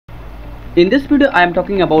In this video I am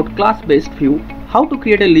talking about class-based view, how to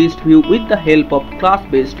create a list view with the help of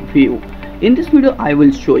class-based view. In this video I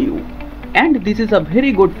will show you, and this is a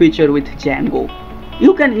very good feature with Django.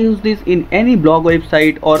 You can use this in any blog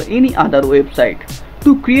website or any other website.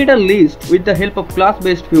 To create a list with the help of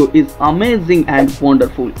class-based view is amazing and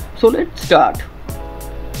wonderful. So let's start.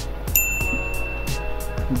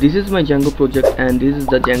 This is my Django project and this is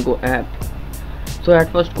the Django app. So at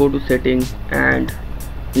first go to settings and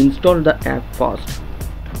install the app first.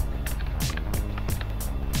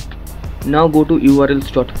 Now go to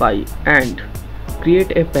urls.py and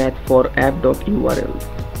create a path for app.url.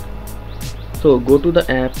 So go to the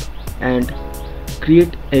app and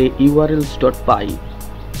create a urls.py.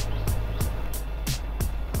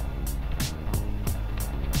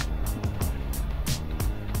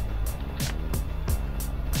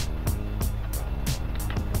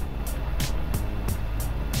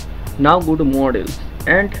 Now go to models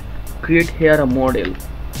and create here a model.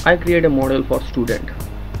 I create a model for student.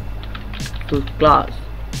 So class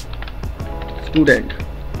student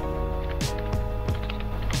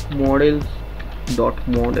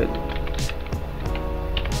models.model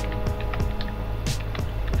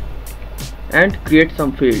and create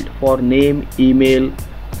some field for name, email,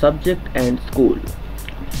 subject and school.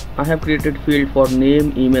 I have created field for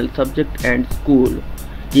name, email, subject and school.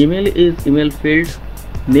 Email is email field,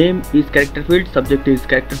 name is character field, subject is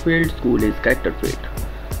character field, school is character field.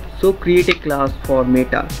 So create a class for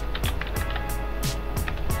meta.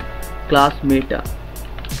 Class meta.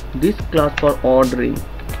 This class for ordering.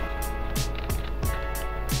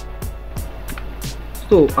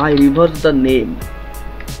 So I reverse the name.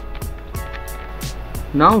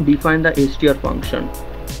 Now define the str function.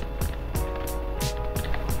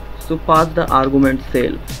 So pass the argument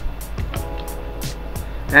self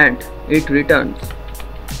and it returns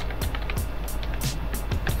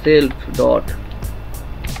self dot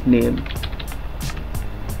name.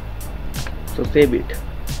 So save it.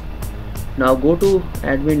 Now go to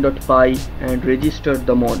admin.py and register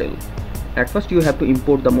the model. At first you have to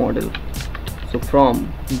import the model. So from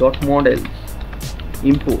 .models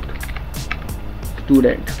import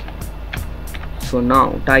student. So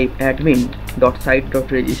now type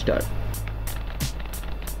admin.site.register.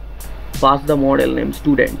 Pass the model name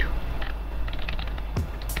student.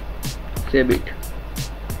 Save it.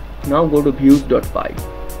 Now go to views.py.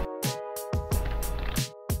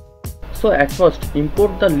 So at first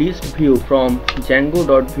import the list view from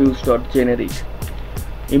django.views.generic.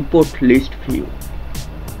 Import list view.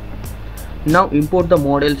 Now import the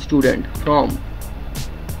model student from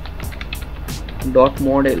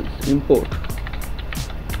 .models import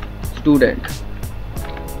student.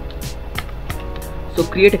 So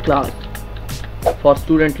create a class for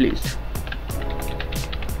student list.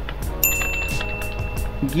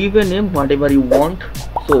 Give a name whatever you want.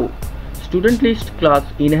 So student list class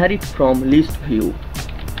inherit from list view.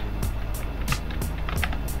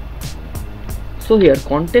 So here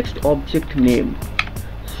context object name.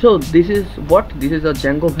 So this is a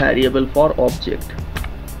Django variable for object.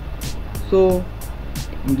 So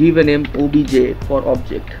give a name obj for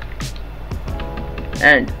object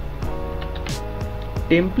and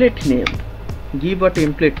template name. Give a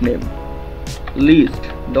template name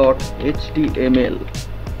list.html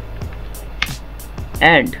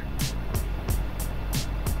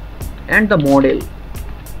and the model.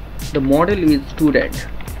 The model is student.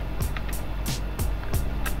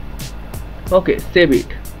 Okay, save it.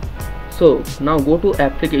 So now go to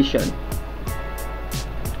application,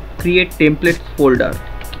 create templates folder.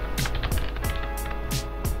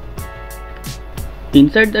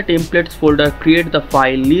 Inside the templates folder create the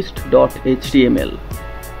file list.html.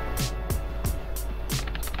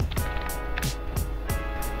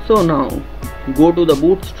 So now go to the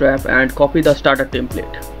bootstrap and copy the starter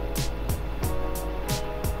template.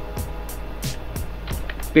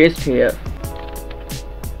 Paste here.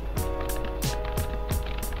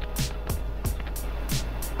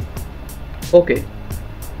 Okay.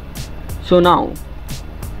 So now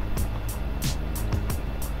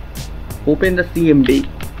open the CMD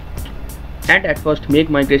and at first make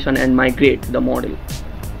migration and migrate the model.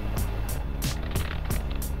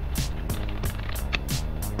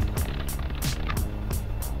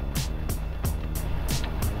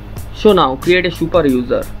 So now create a super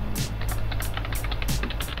user.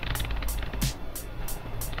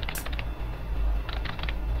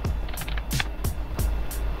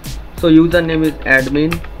 So username is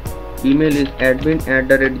admin, email is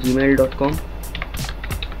admin@gmail.com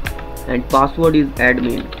and password is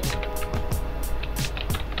admin.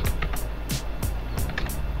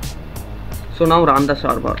 So now run the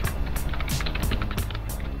server.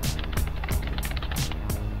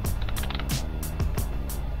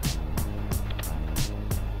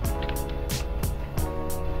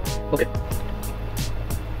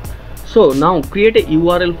 So now create a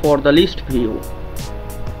URL for the list view.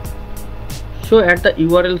 So at the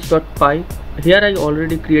urls.py, here I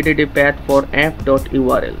already created a path for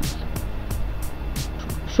app.urls.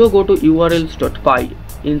 So go to urls.py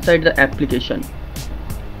inside the application.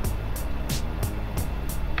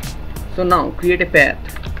 So now create a path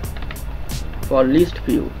for list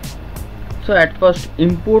view. So at first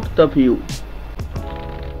import the view.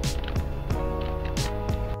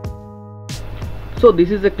 So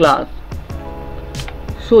this is a class.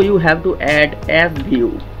 So you have to add as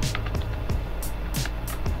view.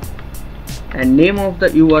 And name of the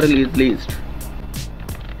URL is list.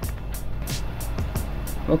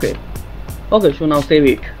 Okay, so now save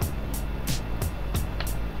it.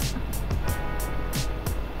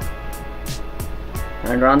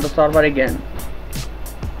 And run the server again.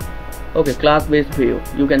 Okay, class based view,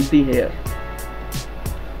 you can see here.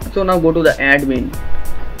 So now go to the admin.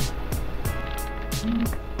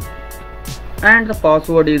 And the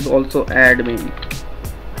password is also admin.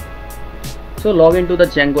 So log into the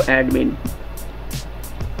Django admin.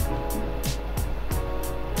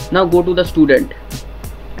 Now go to the student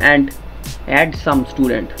and add some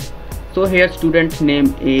student. So here student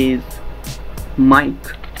name is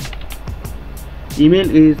Mike.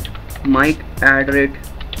 Email is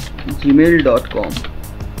mike@gmail.com.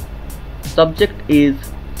 Subject is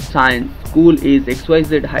science. School is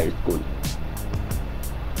XYZ High School.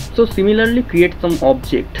 So similarly create some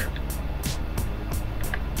object.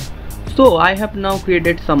 So I have now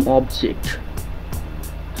created some object.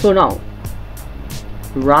 So now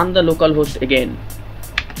run the localhost again,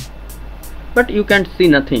 but you can't see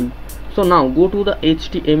nothing. So now go to the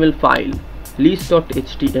HTML file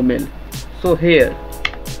list.html. So here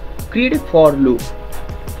create a for loop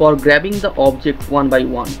for grabbing the object one by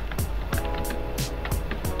one.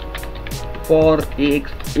 For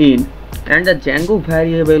x in, and the Django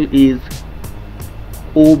variable is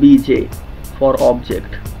obj for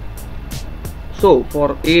object. So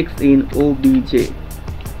for x in obj.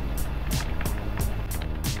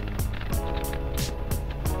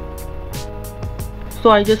 So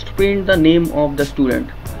I just print the name of the student.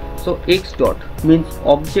 So x dot means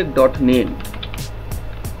object dot name.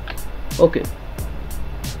 Okay,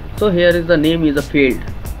 so here is the name is a field,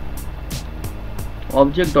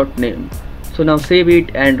 object dot name. So now save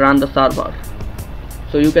it and run the server.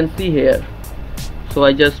 So you can see here. So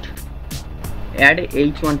I just add a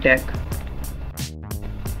h1 tag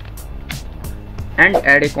and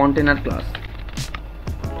add a container class.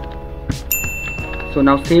 So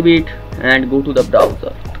now save it and go to the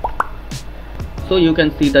browser. So you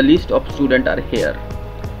can see the list of students are here: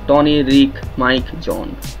 Tony, Rick, Mike,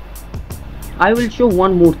 John. I will show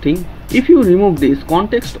one more thing. If you remove this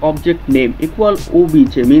context object name equal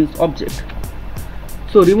obj means object.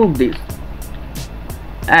 So remove this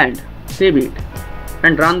and save it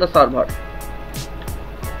and run the server.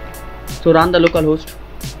 So run the localhost.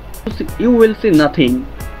 You will see nothing.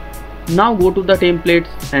 Now go to the templates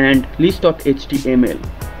and list.html.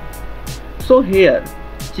 So here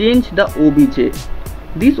change the obj.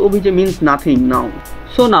 This obj means nothing now.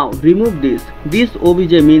 So now remove this. This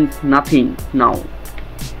obj means nothing now.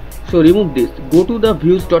 So remove this. Go to the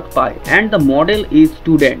views.py and the model is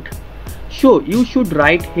student. So you should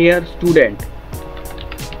write here student,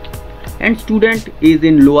 and student is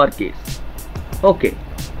in lowercase. Okay,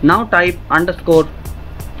 now type underscore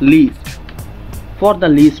list for the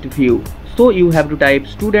list view. So you have to type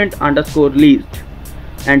student underscore list,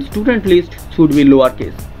 and student list should be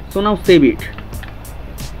lowercase. So now save it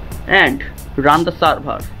and run the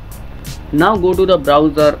server. Now go to the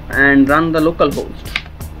browser and run the localhost.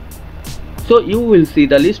 So you will see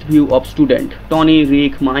the list view of student Tony,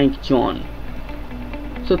 Rick, Mike, John.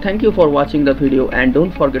 So thank you for watching the video and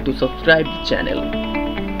don't forget to subscribe the channel.